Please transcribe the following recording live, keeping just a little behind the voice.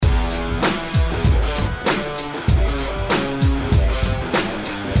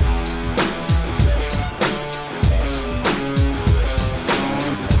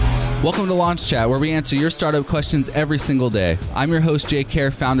Welcome to Launch Chat, where we answer your startup questions every single day. I'm your host, Jake Kerr,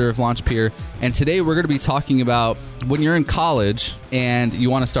 founder of LaunchPeer, and today we're going to be talking about when you're in college and you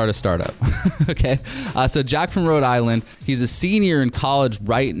want to start a startup. Okay, so Jack from Rhode Island, he's a senior in college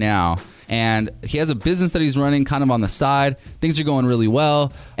right now, and he has a business that he's running kind of on the side. Things are going really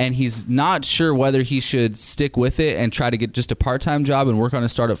well, and he's not sure whether he should stick with it and try to get just a part-time job and work on a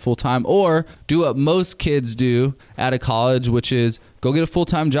startup full-time, or do what most kids do out of college, which is go get a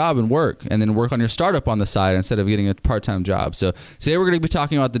full-time job and work, and then work on your startup on the side instead of getting a part-time job. So today we're going to be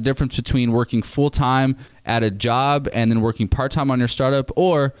talking about the difference between working full-time at a job and then working part-time on your startup,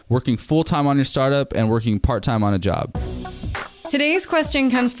 or working full-time on your startup and working part-time on a job. Today's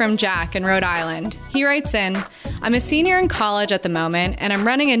question comes from Jack in Rhode Island. He writes in, I'm a senior in college at the moment, and I'm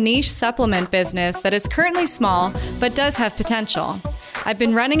running a niche supplement business that is currently small, but does have potential. I've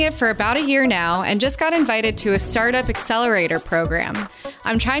been running it for about a year now and just got invited to a startup accelerator program.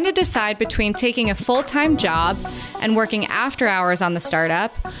 I'm trying to decide between taking a full-time job and working after hours on the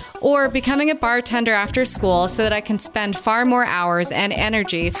startup, or becoming a bartender after school so that I can spend far more hours and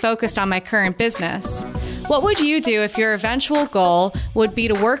energy focused on my current business. What would you do if your eventual goal would be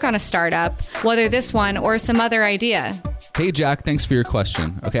to work on a startup, whether this one or some other idea? Hey, Jack, thanks for your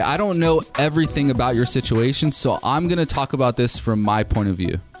question. Okay, I don't know everything about your situation, so I'm going to talk about this from my point of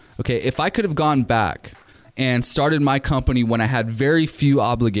view. Okay, if I could have gone back and started my company when I had very few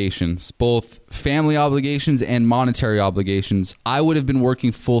obligations, both family obligations and monetary obligations, I would have been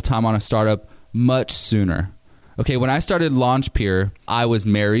working full-time on a startup much sooner. Okay, when I started LaunchPeer, I was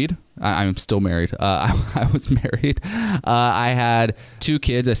married. I'm still married. I was married. I had 2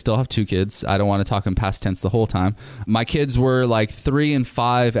 kids. I still have 2 kids. I don't want to talk in past tense the whole time. My kids were like 3 and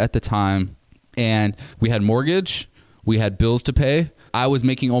 5 at the time, and we had mortgage. We had bills to pay. I was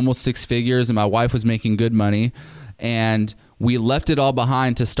making almost 6 figures, and my wife was making good money, and we left it all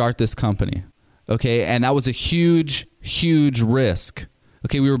behind to start this company. Okay, and that was a huge, huge risk.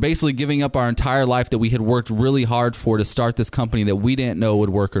 Okay, we were basically giving up our entire life that we had worked really hard for to start this company that we didn't know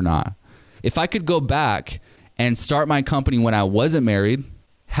would work or not. If I could go back and start my company when I wasn't married,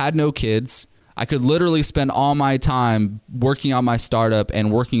 had no kids, I could literally spend all my time working on my startup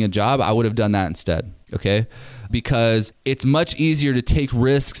and working a job, I would have done that instead, okay? Because it's much easier to take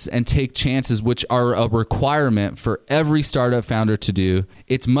risks and take chances, which are a requirement for every startup founder to do.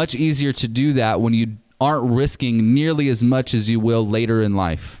 It's much easier to do that when you aren't risking nearly as much as you will later in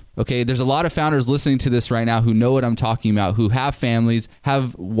life. Okay, there's a lot of founders listening to this right now who know what I'm talking about, who have families,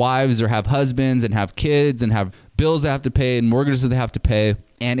 have wives or have husbands and have kids and have bills they have to pay and mortgages that they have to pay.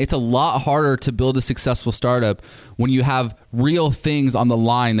 And it's a lot harder to build a successful startup when you have real things on the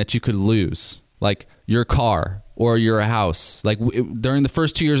line that you could lose, like your car or your house. Like during the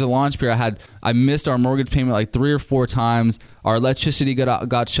first 2 years of LaunchPeer, I missed our mortgage payment like 3 or 4 times. Our electricity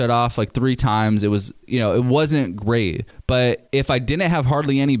got shut off like 3 times. It was, it wasn't great. But if I didn't have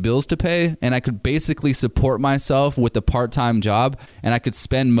hardly any bills to pay and I could basically support myself with a part-time job and I could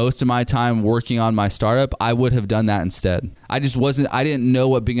spend most of my time working on my startup, I would have done that instead. I didn't know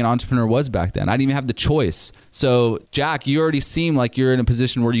what being an entrepreneur was back then. I didn't even have the choice. So Jack, you already seem like you're in a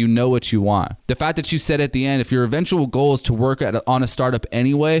position where you know what you want. The fact that you said at the end, if your eventual goal is to work on a startup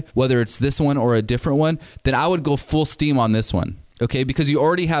anyway, whether it's this one or a different one, then I would go full steam on this one. Okay, because you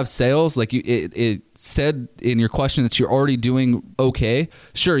already have sales, like it said in your question that you're already doing okay.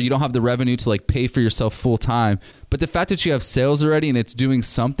 Sure, you don't have the revenue to like pay for yourself full time, but the fact that you have sales already and it's doing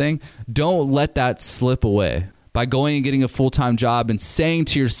something, don't let that slip away by going and getting a full-time job and saying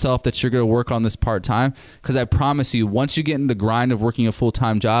to yourself that you're going to work on this part-time, because I promise you, once you get in the grind of working a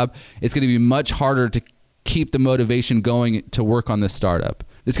full-time job, it's going to be much harder to keep the motivation going to work on this startup.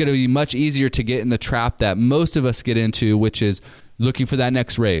 It's going to be much easier to get in the trap that most of us get into, which is looking for that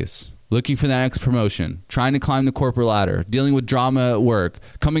next raise, looking for that next promotion, trying to climb the corporate ladder, dealing with drama at work,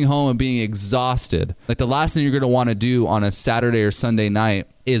 coming home and being exhausted. Like the last thing you're going to want to do on a Saturday or Sunday night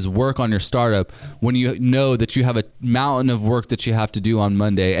is work on your startup when you know that you have a mountain of work that you have to do on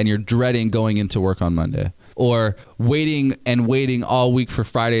Monday and you're dreading going into work on Monday. Or waiting all week for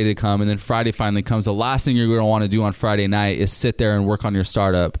Friday to come, and then Friday finally comes. The last thing you're going to want to do on Friday night is sit there and work on your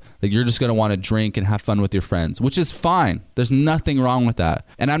startup. Like you're just going to want to drink and have fun with your friends, which is fine. There's nothing wrong with that.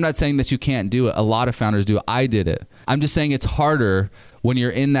 And I'm not saying that you can't do it. A lot of founders do it. I did it. I'm just saying it's harder when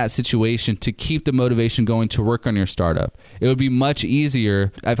you're in that situation to keep the motivation going to work on your startup. It would be much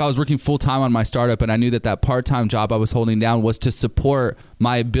easier if I was working full-time on my startup and I knew that that part-time job I was holding down was to support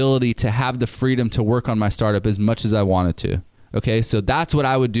my ability to have the freedom to work on my startup as much as I wanted to. Okay, so that's what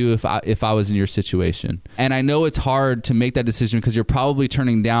I would do if I was in your situation. And I know it's hard to make that decision because you're probably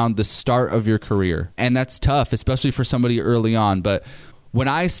turning down the start of your career. And that's tough, especially for somebody early on. But when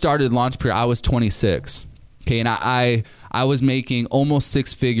I started LaunchPeer, I was 26. Okay, and I was making almost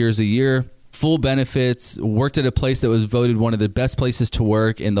 6 figures a year, full benefits, worked at a place that was voted one of the best places to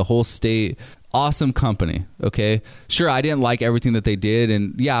work in the whole state. Awesome company. Okay. Sure. I didn't like everything that they did.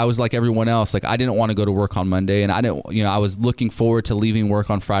 And yeah, I was like everyone else. Like I didn't want to go to work on Monday, and I was looking forward to leaving work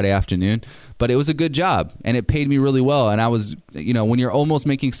on Friday afternoon, but it was a good job and it paid me really well. And I was, when you're almost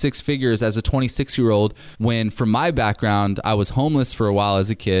making 6 figures as a 26-year-old, when from my background, I was homeless for a while as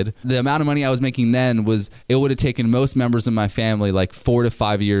a kid, the amount of money I was making then it would have taken most members of my family like 4 to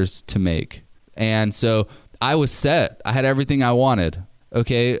 5 years to make. And so I was set. I had everything I wanted.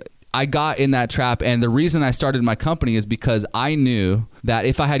 Okay. I got in that trap, and the reason I started my company is because I knew that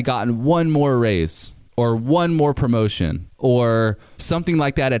if I had gotten one more raise or one more promotion or something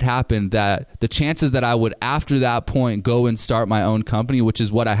like that had happened, that the chances that I would after that point go and start my own company, which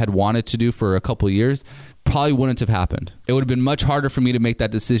is what I had wanted to do for a couple of years, probably wouldn't have happened. It would have been much harder for me to make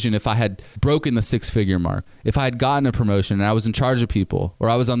that decision if I had broken the 6-figure mark, if I had gotten a promotion and I was in charge of people, or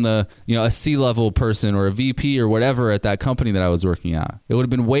I was on the, a C-level person or a VP or whatever at that company that I was working at. It would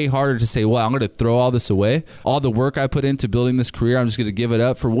have been way harder to say, well, I'm going to throw all this away. All the work I put into building this career, I'm just going to give it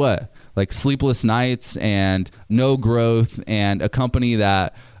up for what? Like sleepless nights and no growth and a company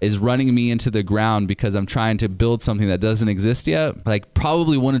that is running me into the ground because I'm trying to build something that doesn't exist yet. Like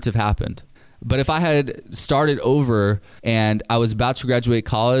probably wouldn't have happened. But if I had started over and I was about to graduate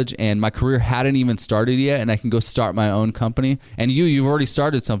college and my career hadn't even started yet and I can go start my own company, and you've already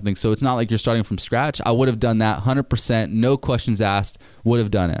started something, so it's not like you're starting from scratch, I would have done that 100%, no questions asked, would have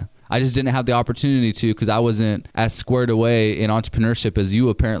done it. I just didn't have the opportunity to because I wasn't as squared away in entrepreneurship as you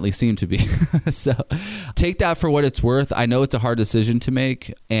apparently seem to be. So take that for what it's worth. I know it's a hard decision to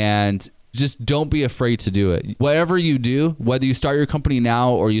make, and just don't be afraid to do it. Whatever you do, whether you start your company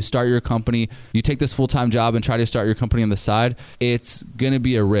now or you start your company, you take this full-time job and try to start your company on the side, it's going to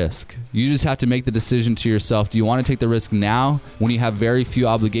be a risk. You just have to make the decision to yourself. Do you want to take the risk now when you have very few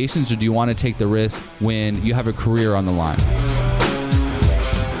obligations, or do you want to take the risk when you have a career on the line?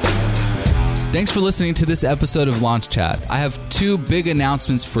 Thanks for listening to this episode of Launch Chat. I have 2 big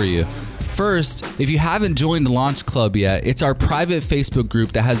announcements for you. First, if you haven't joined Launch Club yet, it's our private Facebook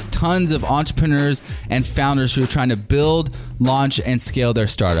group that has tons of entrepreneurs and founders who are trying to build, launch, and scale their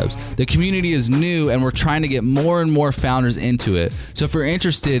startups. The community is new, and we're trying to get more and more founders into it. So if you're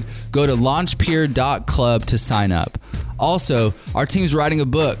interested, go to launchpeer.club to sign up. Also, our team's writing a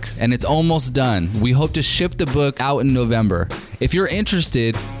book, and it's almost done. We hope to ship the book out in November. If you're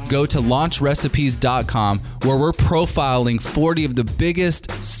interested, go to launchrecipes.com, where we're profiling 40 of the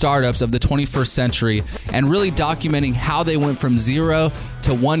biggest startups of the 21st century and really documenting how they went from 0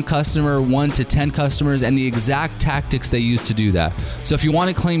 to 1 customer, 1 to 10 customers, and the exact tactics they used to do that. So if you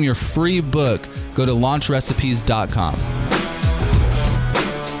want to claim your free book, go to launchrecipes.com.